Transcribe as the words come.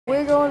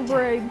We're going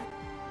Brave.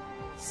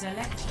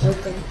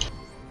 Okay.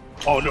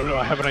 Oh no,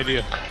 I have an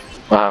idea.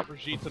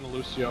 Brigitte and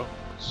Lucio.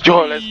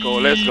 Joe, let's go.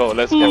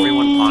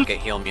 Everyone pocket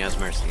heal me as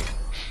mercy.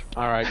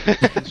 Alright,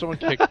 can someone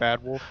kick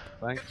Bad Wolf?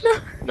 Thanks.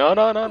 No.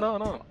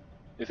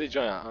 Is it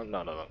Joy?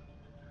 No.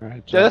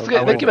 Alright, Yeah, let's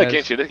give a as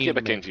Genji. Let's give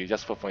a teammate. Genji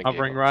just for fun.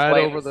 Hovering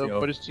right over the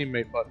put his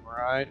teammate button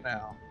right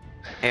now.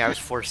 Hey, I was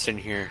forced in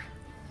here.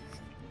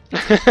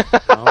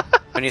 No?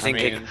 When do you think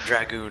I mean, taking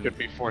Dragoon? Could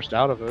be forced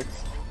out of it.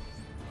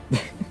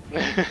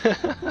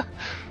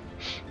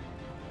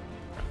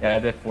 Yeah,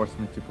 they forced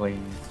me to play.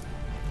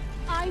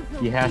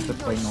 He has to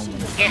play normal.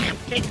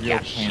 Real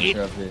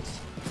cancer of this.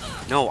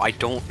 No, I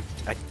don't.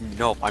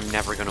 No, I'm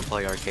never gonna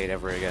play arcade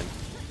ever again.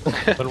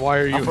 Then why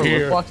are you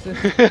here? I've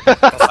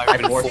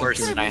been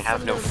forced and I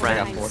have no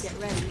friends.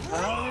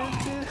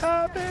 I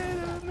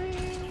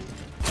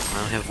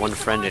only have one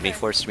friend and he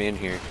forced me in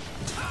here.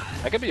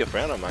 I could be a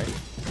friend of mine.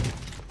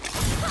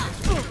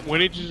 We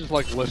need to just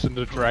like listen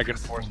to Dragon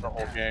Force the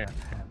whole game.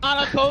 On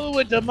a cold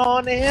winter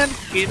morning,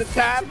 in the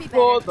time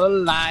before the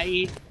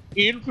light,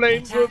 in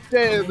flames of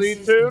death,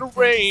 into the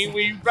rain,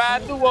 we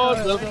ride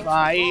towards the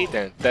fight.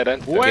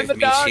 When the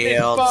dark is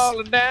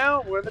falling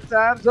down, when the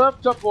time's up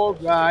to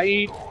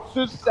alright,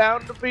 the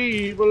sound of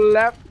evil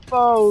laughter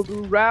falls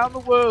around the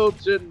world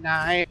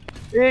tonight.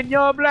 In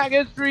your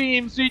blackest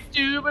dreams, did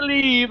you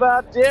believe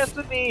our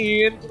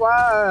destiny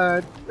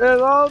entwined? As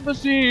long to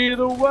see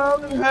the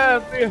world we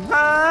have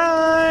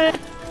behind.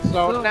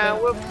 So now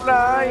we're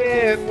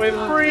flying,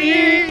 we're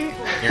free.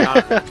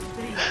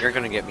 You're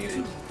gonna get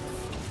muted.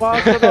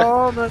 Walking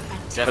on the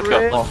Jeff,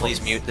 please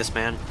mute this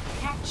man.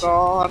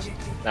 dawn.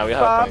 Now we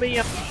have Far a fight.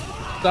 beyond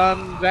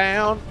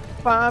sundown,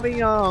 far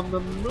beyond the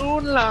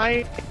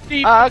moonlight.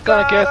 Deep I'm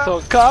gonna inside get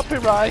some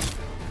copyright.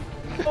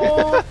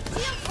 our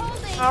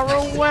far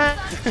away.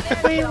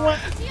 We went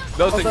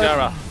No,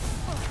 Signora.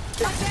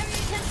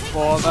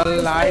 for the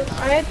light.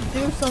 I had to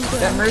do something.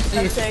 That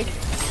mercy.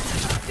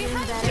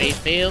 We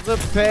feel the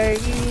pain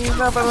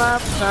of a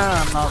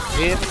lifetime of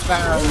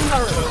inbound.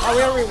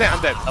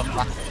 I'm dead.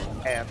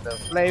 And the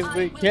flames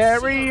we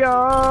carry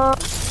on.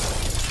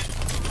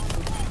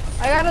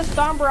 I got a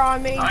Stomper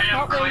on me.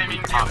 Help me.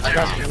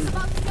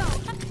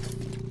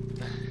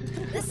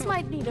 This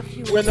might need a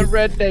few. When the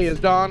red day is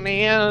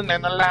dawning and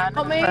the light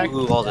Help me.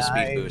 Ooh, all the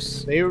speed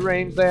boosts. they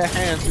raise their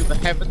hands to the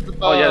heavens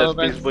above Oh, yeah, the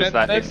and speed boost send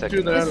like them 8 to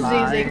seconds. their This is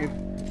light. easy.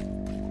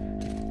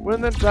 When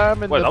the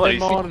time in Wait, the that was easy.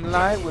 morning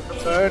light with the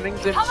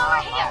burnings in my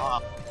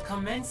heart.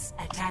 Commence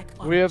attack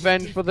on We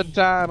avenge for the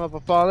time of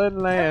a fallen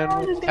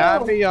land with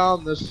time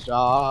beyond the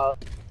stars.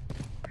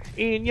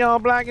 In your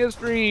blackest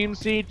dreams,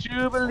 see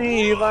to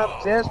believe our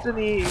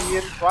destiny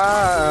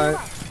entwined.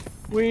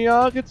 We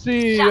all could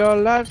see your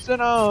lives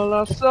and all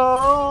our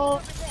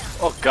souls.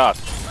 Oh God.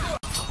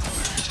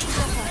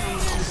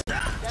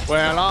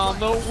 Well, on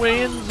the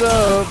winds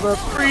of the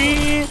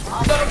free,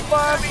 so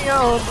far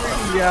beyond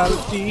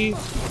reality,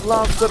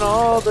 lost in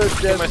all the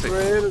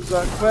desperate as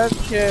our quest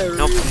carries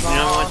Nope, you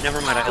know on. what? Never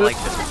mind, I like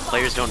this.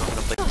 Players don't know how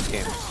to play this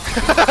game.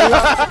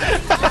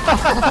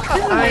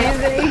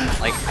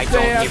 Like, I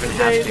don't even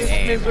have to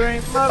aim.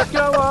 Misery must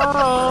go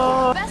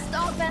on. Best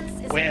offense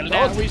is Well,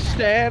 now we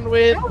stand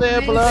with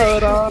their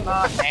blood on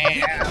our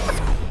hands.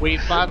 We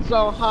fought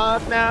so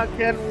hard, now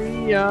can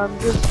we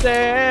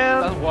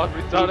understand? That's what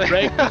we To done.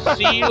 break the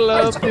seal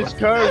of this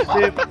curse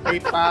if we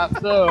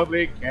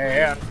possibly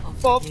can.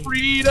 For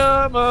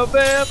freedom of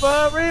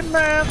every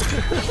man.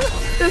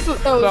 This was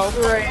so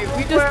great.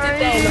 We just did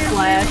that in the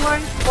flash.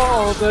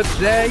 For the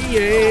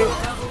day,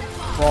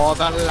 for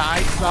the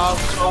lights are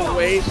so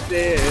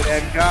wasted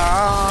and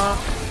gone.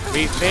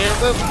 We feel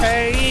the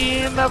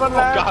pain of a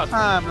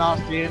lifetime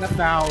lost in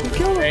 1,000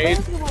 days.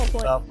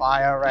 The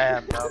fire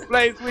and the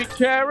blaze we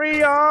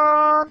carry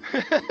on.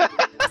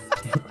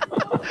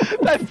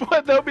 That's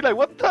what they'll be like.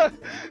 What the?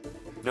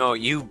 No,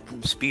 you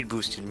speed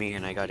boosted me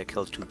and I gotta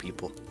kill 2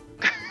 people.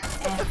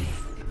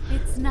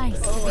 It's nice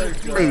to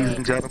be Ladies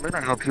and gentlemen,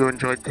 I hope you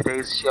enjoyed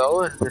today's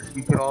show, and if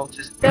you could all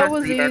just That press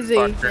was the end easy,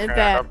 button in and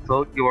fact.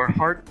 upvote your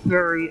heart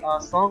carry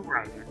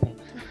songwriter.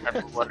 Have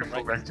a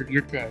wonderful rest of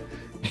your day.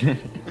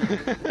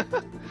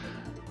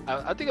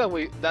 I think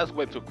that's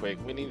way too quick.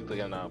 We need to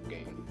get an up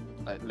game.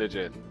 Like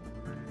legit.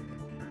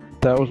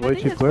 That was I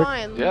think it's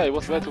fine. Yeah, it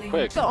was way too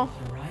quick. So,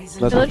 That's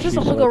let's what just she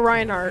look said. at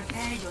Reinhardt.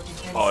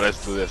 Oh,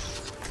 let's do this.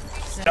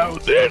 Now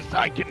this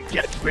I can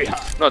get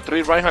behind. No,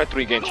 3 Reinhardt,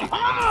 3 Genji.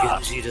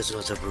 Genji does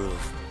not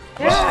approve.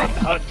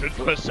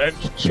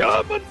 100%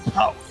 German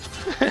power.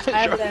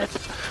 I have that.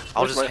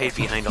 I'll just hide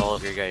behind all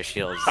of your guys'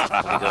 shields. It'll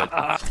be good.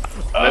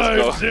 Let's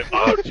go. The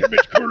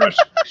ultimate crush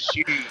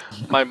machine.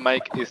 My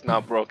mic is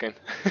now broken.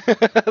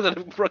 I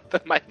broke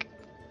the mic.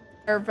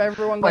 Or if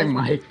everyone My goes,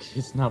 mic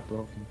is not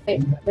broken.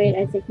 Wait,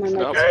 I think my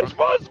No. It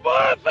was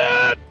worth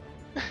it.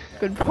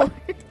 good point.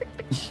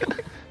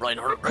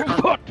 Reinhardt,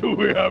 What do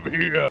we have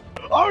here?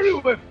 Are you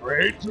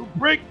afraid to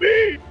break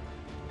me?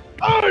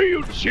 Are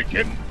you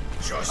chicken?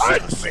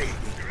 Just me.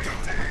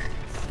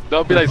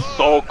 They'll be like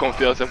so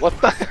confused. Like, what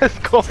the hell is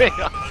going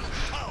on?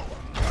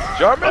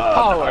 German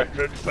power.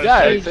 Yeah,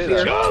 I say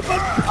that. German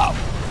power.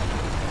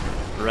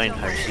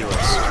 Reinhardt, he was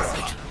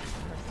stripped.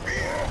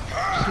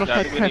 It's not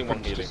my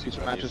preference to see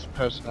the matches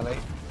personally,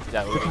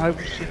 Yeah, but I will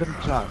see them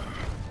done.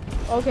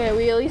 Okay,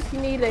 we at least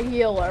need a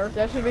healer.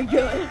 That should be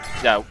good.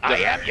 yeah. I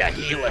am your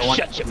healer,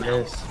 shut your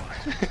mouth.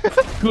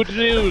 This. Good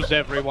news,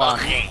 everyone.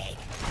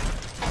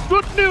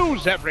 Good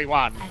news,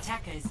 everyone.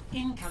 Attackers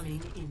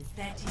incoming in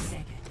 30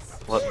 seconds.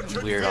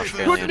 What weird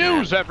Australian Good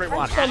news,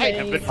 everyone. I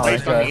have been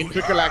placed on the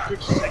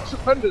intergalactic sex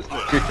offenders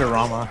list.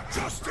 Futurama.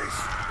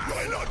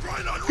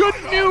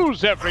 Good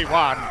news,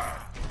 everyone.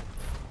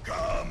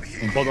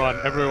 Hold on,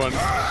 everyone.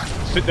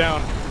 Sit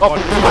down.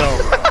 Watch the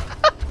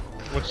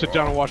show. Let's sit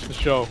down and watch the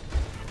show.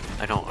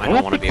 I don't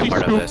want to be a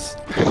part of this.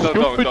 No.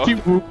 Whoopty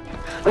whoop.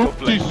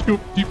 Whoopty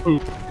scoopty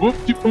poop.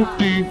 Whoopty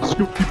poopty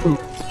scoopty poop.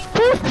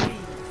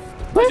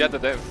 Yeah, the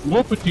dance.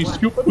 Whoopity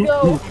scoop poop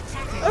Go. poop.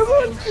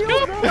 Everyone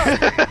shield up.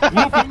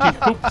 Whoopity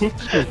poop poop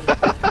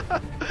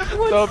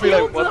scoop. They'll be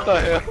like, what the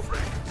hell?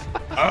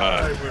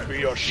 I will be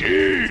your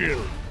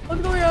shield.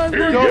 What's going on?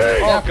 Here you go.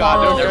 Oh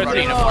god, They're they're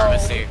in a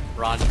pharmacy.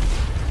 Run.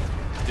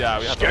 Yeah,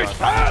 we have to Skate run.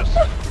 fast.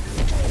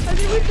 I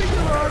think we picked the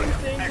wrong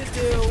thing to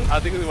do. I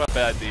think this was a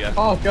bad idea.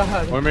 Oh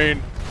god. I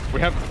mean, we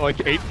have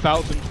like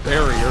 8,000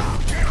 barrier.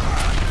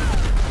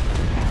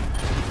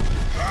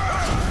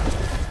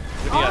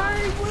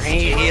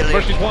 Hey, healing.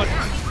 Mercy's one.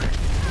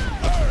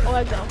 Oh,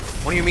 I know.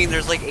 What do you mean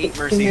there's like 8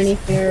 Too many mercies?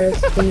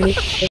 fears, too many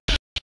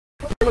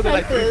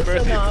Protect this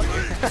enough.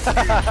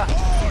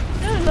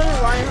 There's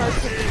another Reinhardt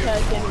to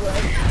protect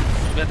anyway.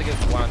 We have to get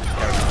one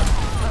character.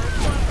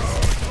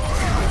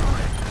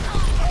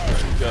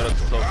 Yeah,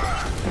 that's so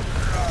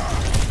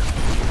good.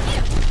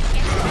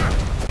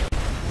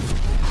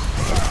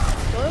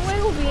 The only way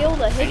we'll be able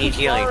to hit I need the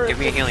healing. bar Give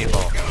me a is- healing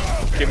ball.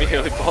 Give me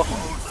healing ball.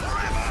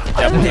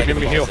 Yeah, give give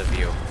me me heal. both of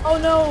you. Oh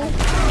no!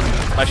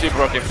 My shield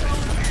broke him.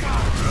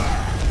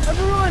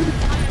 Everyone!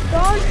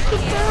 Dodge the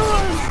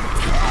barrels!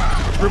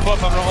 Group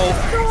up, I'm gonna ult.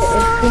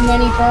 Too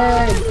many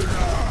birds.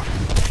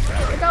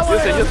 I got one.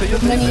 Use it.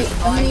 Too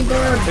many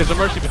birds. There's a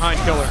Mercy behind,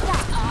 kill her.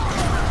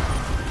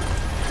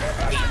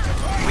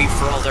 Wait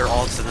for all their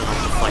ults and then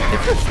I'll deflect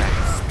different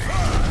strikes.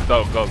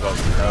 Go.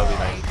 That'll be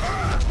nice.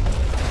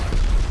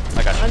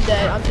 I got you.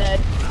 I'm dead.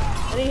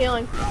 I need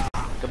healing.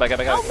 Go back.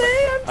 Help me! I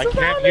I'm can't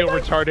surrounded heal by-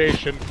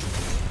 retardation.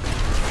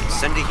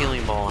 Send a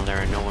healing ball in there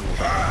and no one will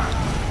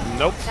die.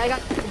 Nope. I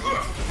got.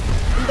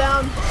 I'm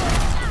down.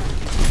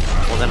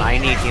 Well then I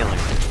need healing.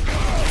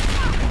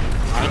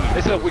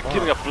 It's like we're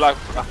killing a fly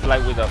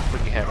with a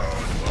freaking hammer.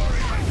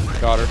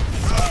 Got her.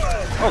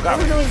 Oh god.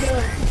 I'm really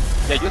good.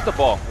 Yeah, use the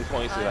ball. It's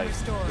more easy like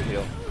to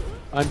heal.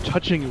 I'm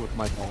touching you with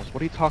my balls.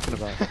 What are you talking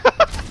about?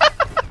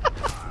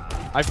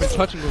 I've been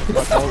touching you with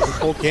my balls this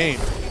whole game.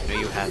 No,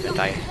 you haven't.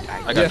 I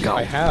Yes, got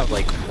I have.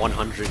 like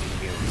 100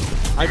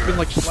 healing. I've been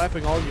like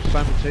slapping all of you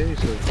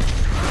simultaneously.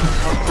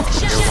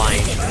 You're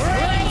lying.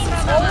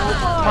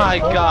 My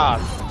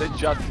god. They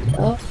just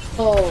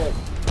Oh.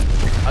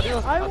 I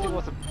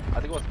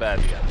think it was bad.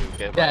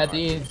 Yeah, Yeah,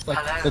 it's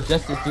like the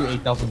Jester do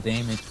 8,000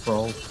 damage,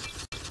 bro.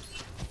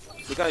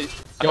 we gotta Yo,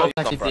 use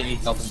attack some did pressure.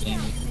 8,000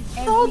 damage.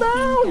 Fall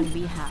down! Can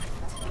be hacked.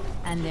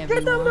 And Get them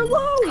everyone.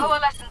 below!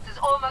 Coalescence is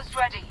almost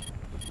ready.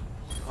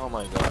 Oh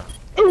my god.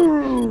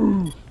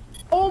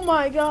 Oh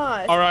my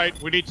god! Alright,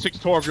 we need 6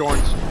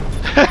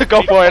 Torbjorns.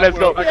 Go for it. Let's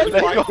go. Let's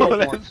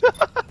Let's go.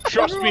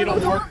 Trust me, it'll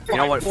work. You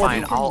know what?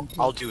 Fine.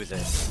 I'll do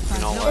this.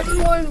 You know what?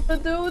 Everyone, to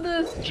do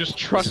this! Just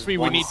trust me, we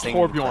One need thing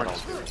Torbjorns.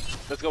 that'll do.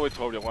 Let's go with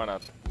Torbjorn. Why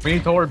not? We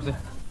need Torbs.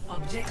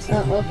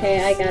 Oh,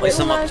 okay, I got Place it.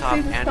 them up Last top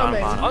piece is and on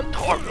coming. bottom. On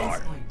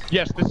Torbjorn.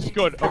 Yes, this is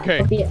good. Okay,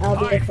 I'll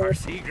be the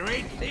first.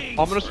 I'm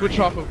gonna switch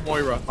off of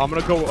Moira. I'm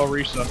gonna go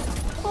Orisa.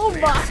 Oh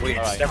my! Wait,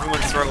 Alright. just everyone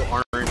throw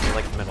armor into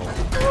like the middle.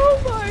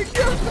 Oh my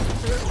god!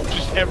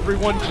 Just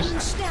everyone,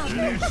 just.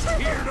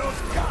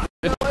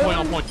 It's point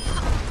on point.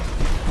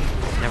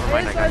 Never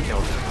mind, I got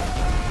killed.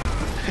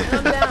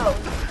 I'm down.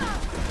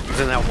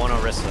 Using that one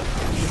Orisa.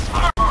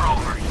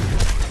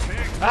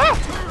 Ah!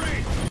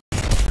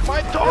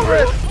 My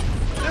turret!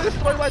 They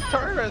destroyed my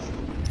turret!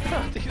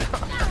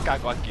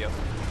 God got killed.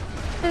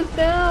 It's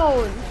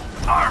down!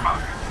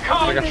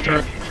 I got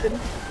struck.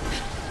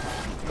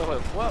 So,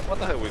 what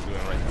the hell are we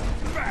doing right now?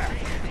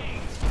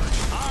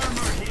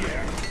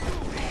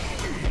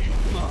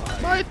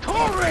 My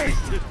turret!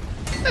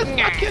 Let's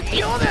fucking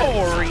kill them!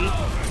 Sorry.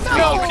 No,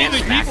 No, you can't the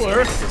smack people him are.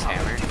 with this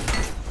hammer.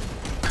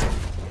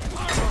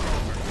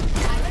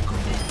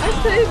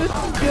 I say this is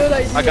a good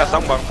idea. I got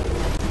someone.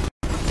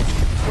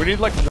 We need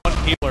like one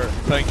healer.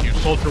 Thank you.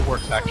 Soldier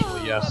works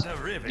actually, yes.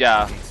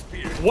 Yeah.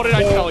 What did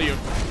I tell you?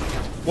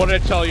 What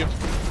did I tell you?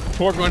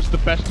 Torbjorn's the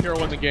best hero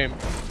in the game.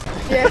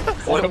 Yeah.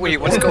 Wait,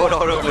 what's going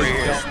on over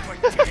here?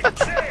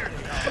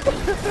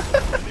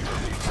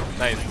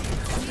 Nice.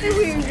 Hey,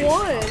 we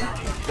won!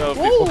 So,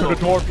 Whoa. Welcome to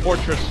Dwarf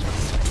Fortress.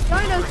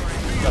 Behind us!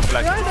 got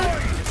flash. Behind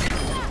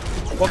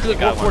us! Welcome to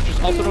got Dwarf one. Fortress,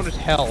 also known as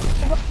Hell.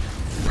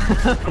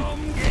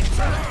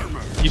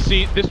 You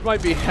see, this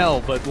might be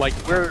hell, but like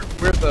we're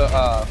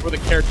the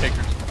caretakers,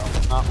 you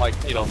know, not like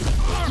experience.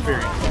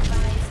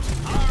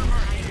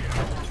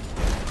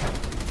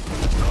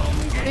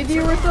 Maybe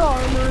with the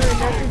armor and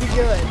that could be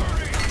good.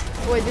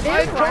 Wait, did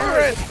My they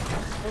turret!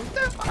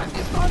 Stefan,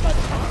 it's not my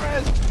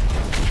turret!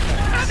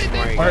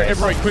 Alright,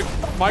 everybody, quick,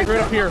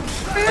 migrate up here.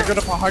 Migrate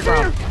up on high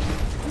ground.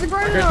 The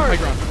Migrate to high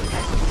ground.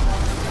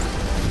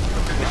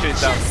 The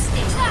shit's down.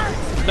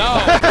 No!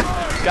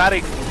 Got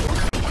it.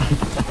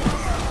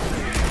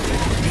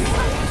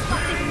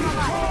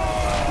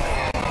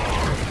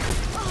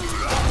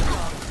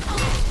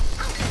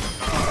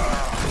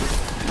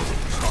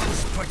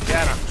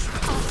 Get him.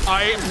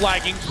 I am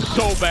lagging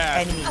so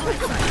bad.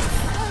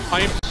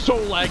 I am so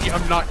laggy,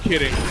 I'm not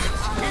kidding.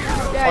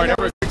 Yeah, Alright,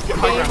 everybody, quick,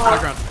 high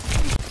ground.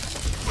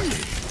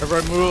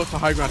 Everybody move up to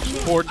high ground,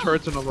 just 4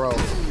 turrets in a row.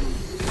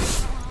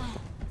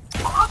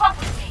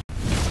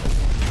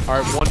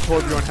 Alright, one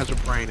Torbjorn has a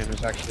brain and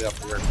is actually up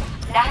here.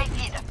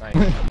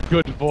 Nice.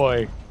 Good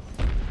boy.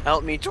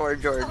 Help me,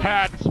 Torbjorn.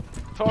 Pat!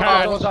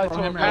 Pat!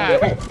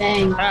 Pat!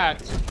 Dang. Pat!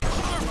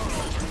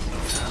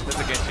 That's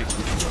against you.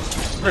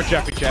 For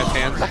Jeffy Jazz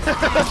hands. Say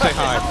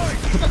hi.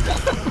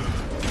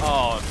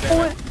 Oh,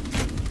 damn it.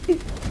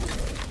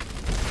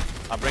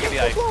 I'm bringing the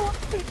ice.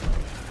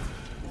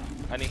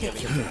 I need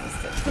healing.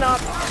 Not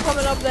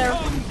coming up there.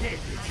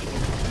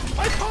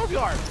 My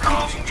Torbjorn!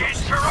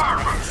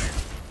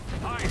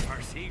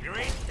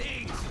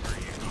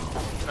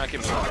 Not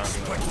keep going down.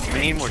 We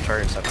need more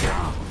turrets up here.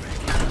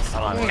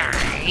 Hold on.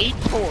 Hey,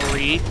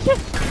 Tori.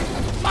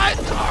 My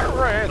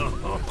turret!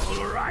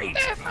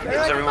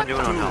 How's everyone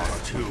doing on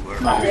health?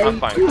 I'm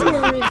fine.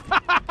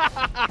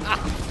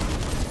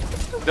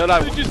 Then I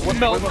They just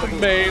melt the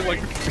May like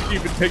he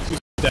even takes a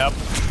step.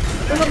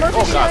 There's a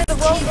mercy behind the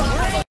road.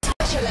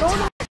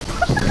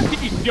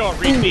 He's your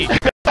repeat.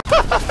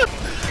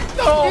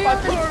 No, my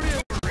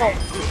turret!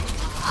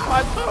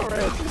 My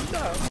turret!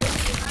 No.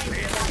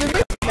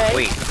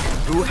 Wait,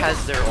 who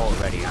has their ult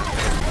ready?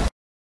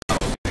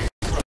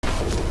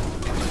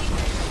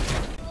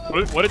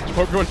 What did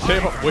Torbjorn say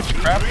about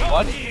witchcraft?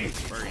 What?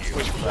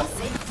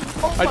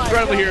 Witchcraft. I just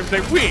randomly hear him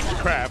say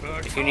witchcraft.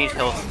 If you need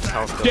health,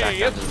 go Day back is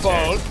down to the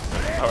phone.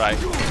 stairs. Alright.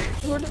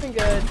 We're doing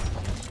good.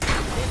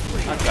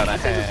 I got a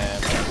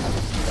hand.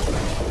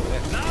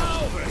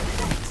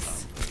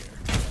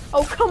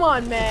 Oh, come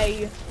on,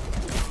 May.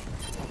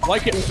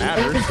 Like it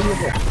matters.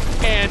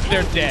 And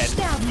they're dead.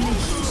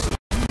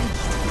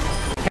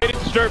 Hidden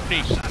Sturp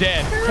niche,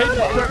 dead. Hidden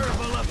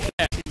Sturp,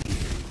 dead.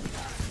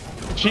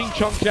 Ching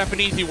Chong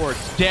Japanesey words,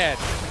 dead.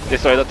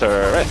 Destroy the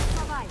turret.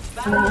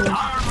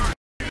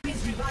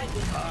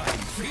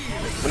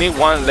 We need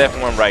one left,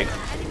 one right.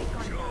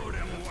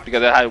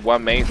 Because I had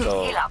one main,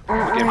 so we can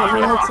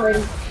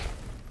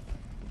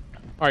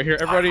Alright, here,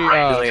 everybody,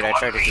 Too late, I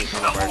tried to keep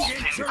one of our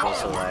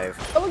peoples alive.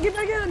 Oh, get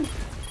back in.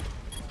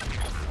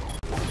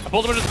 I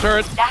pulled him into the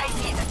turret.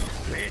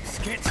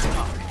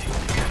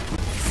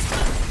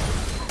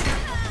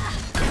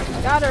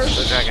 Got her.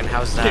 So Dragon,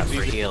 how's that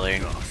for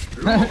healing?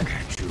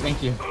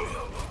 Thank you.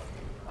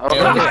 Oh,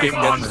 Yeah, this okay. game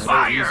armor,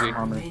 so easy.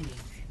 Armor.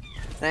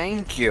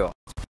 Thank you.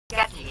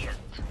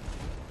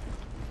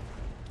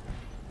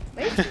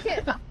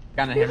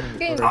 Kinda hit me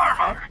Game.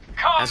 before.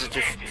 How's it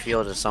just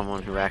feel to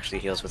someone who actually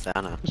heals with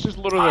Anna? This is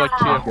literally like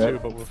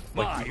TF2, but with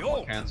like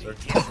evil cancer.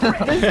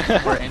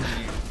 For NG.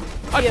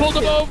 I pulled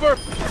him over!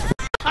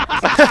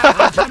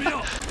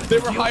 They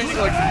were hiding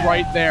like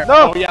right there.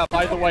 No! Oh yeah,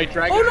 by the way,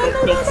 Dragon Oh, no,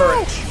 killed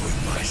turret.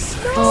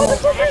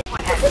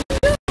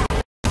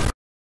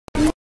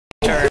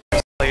 Turret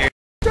clear.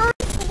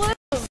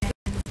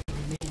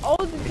 Oh,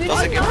 did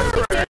Doesn't you get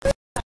not?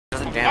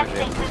 doesn't damage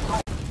it.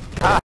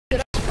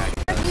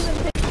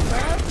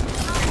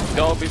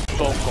 Don't be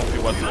so comfy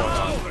what's going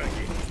on.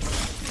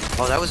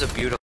 Oh, that was a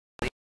beautiful,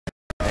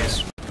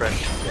 nice,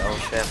 fresh yellow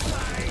shift.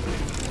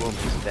 Boom,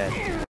 he's dead.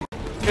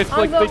 It's On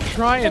like the they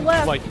try and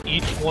left. like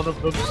each one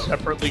of them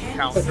separately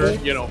counter,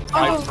 you know,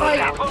 Oh,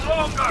 five right.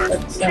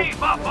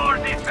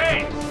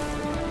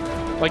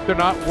 like they're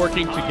not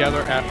working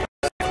together after.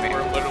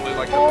 We're literally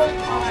like Oh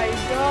my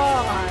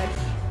god.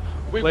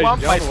 We ladies won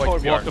and by gentlemen,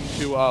 like, welcome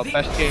Torbjorn. to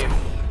best game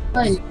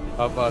Fine.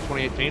 of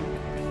 2018.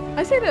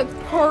 I say that's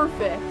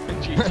perfect.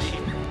 GG.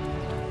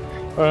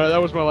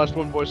 That was my last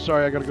one, boys.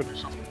 Sorry, I gotta go do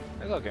something.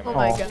 It's okay. Oh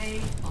my god. Play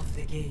of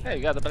the game. Hey,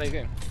 you got to play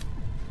game.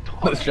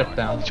 Let's shut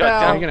down. Shut Well-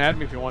 You down. can add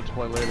me if you want to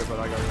play later, but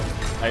I gotta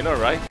go. I know,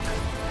 right?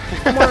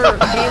 More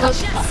game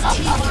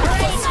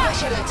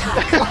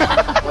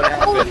What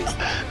happened?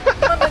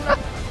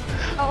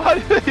 How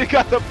did you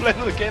got to play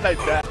the game like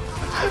that?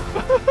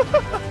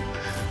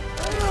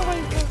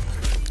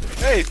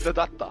 Hey, the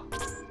data.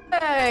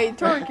 Hey,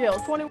 turret kill.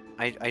 20.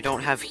 I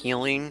don't have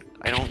healing.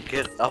 I don't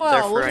get up Wow,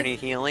 there look for at- any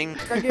healing.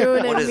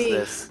 Dragoon What and is me.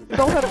 this? We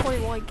both have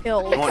 21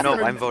 kills. Oh no,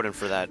 I'm voting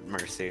for that,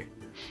 Mercy.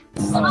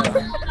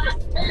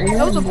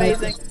 That was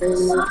amazing.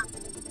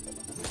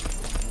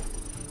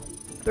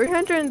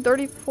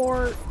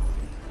 334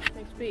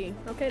 XP.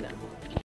 Okay then.